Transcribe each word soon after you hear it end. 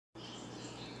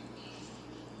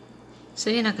So,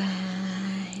 yun na guys.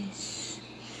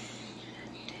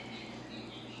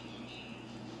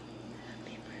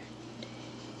 Happy birthday.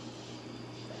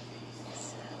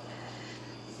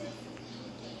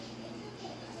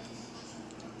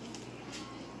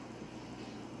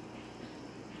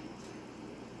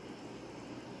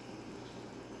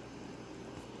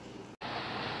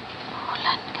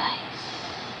 Ulan guys.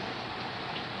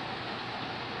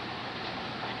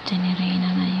 Birthday ni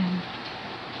Reyna ngayon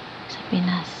sa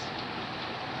Pinas.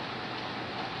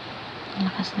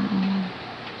 Lakas ng ulan.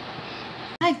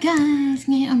 Hi guys!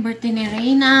 Ngayon ang birthday ni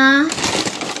Reyna.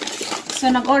 So,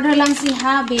 nag-order lang si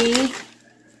Habi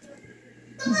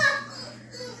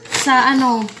sa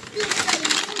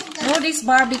Rudy's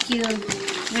Barbecue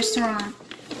Restaurant.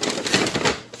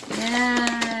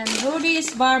 Yan. Rudy's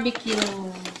Barbecue.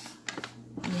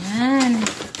 Yan.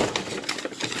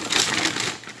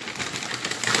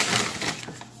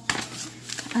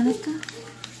 Ano to?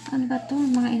 Ano ba to?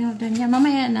 Mga in-order niya.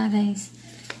 Mamaya na guys.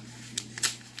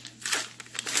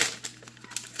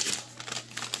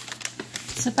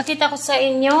 So, pakita ko sa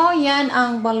inyo. Yan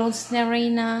ang balloons ni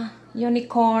Reyna.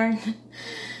 Unicorn.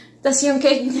 Tapos yung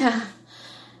cake niya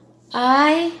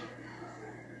ay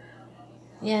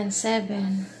yan,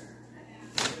 7.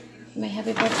 May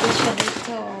happy birthday siya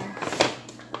dito.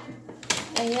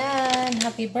 Ayan.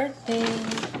 Happy birthday.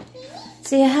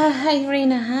 Say hi,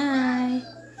 Reyna. Hi.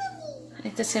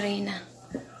 Ito si Reyna.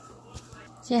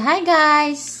 Say hi,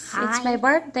 guys. Hi. It's my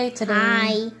birthday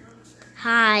today.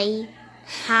 Hi.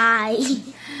 Hi.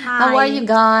 How are you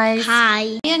guys?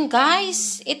 Hi. Ayan,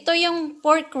 guys. Ito yung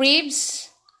pork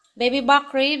ribs. Baby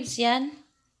back ribs. Yan.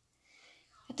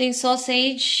 Ito yung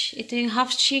sausage. Ito yung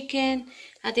half chicken.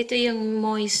 At ito yung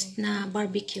moist na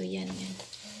barbecue. Yan, yan.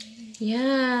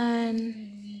 Yan.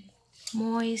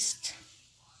 Moist.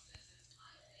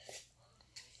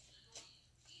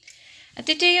 At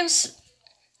ito yung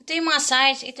mga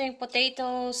sides. Ito yung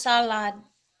potato salad,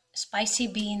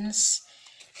 spicy beans,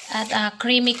 at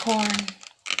creamy corn.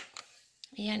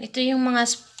 Ayan, ito yung mga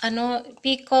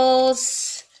pickles,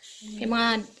 yung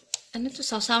mga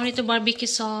sausawan nito, barbecue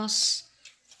sauce,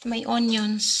 may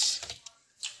onions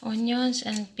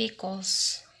and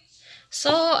pickles.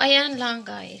 So, ayan lang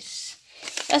guys.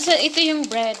 Kasi ito yung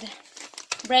bread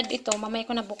ito, mamaya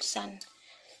ko nabuksan.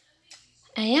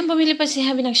 Ayan, bumili pa si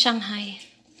Habi ng Shanghai.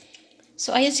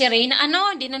 So, ayan si Reyna.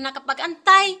 Di na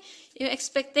nakapag-antay. Yung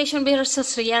expectation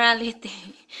versus reality.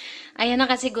 Ayan na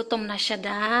kasi gutom na siya,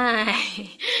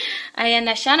 day. Ayan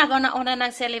na siya. Nag-una-una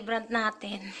ng celebrant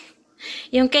natin.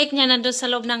 Yung cake niya nandun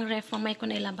sa loob ng ref. May ko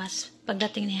nailabas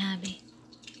pagdating ni Habi.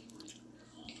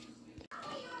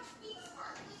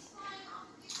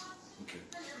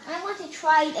 I want to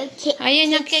try the cake.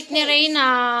 Ayan yung cake ni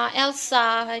Reyna.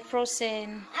 Elsa,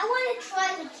 frozen. I want to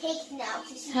try the cake now.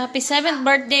 To see Happy 7th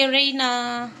birthday,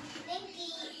 Reyna. Thank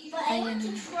you. But I want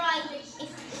to try the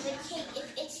cake if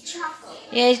it's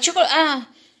chocolate. Yeah, chocolate.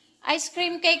 Ice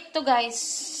cream cake to guys.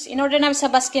 In-order namin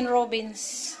sa Baskin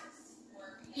Robbins.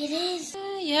 It is.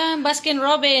 Yan, Baskin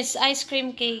Robbins ice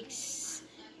cream cakes.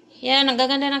 Yan, ang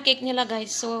gaganda ng cake nila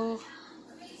guys. So,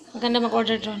 maganda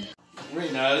mag-order doon.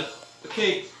 Reyna,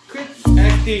 okay, quit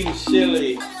acting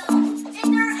silly. And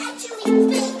they're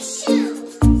actually big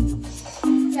shoes.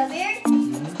 So weird.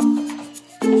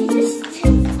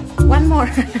 One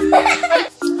more.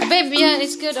 Babe, yeah,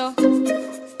 it's good oh.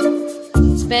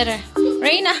 It's better.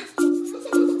 Reyna,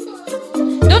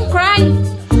 don't cry.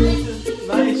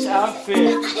 Nice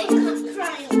outfit. I could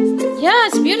cry. Yeah,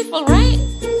 it's beautiful, right?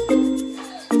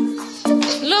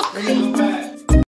 Look. Bring it back.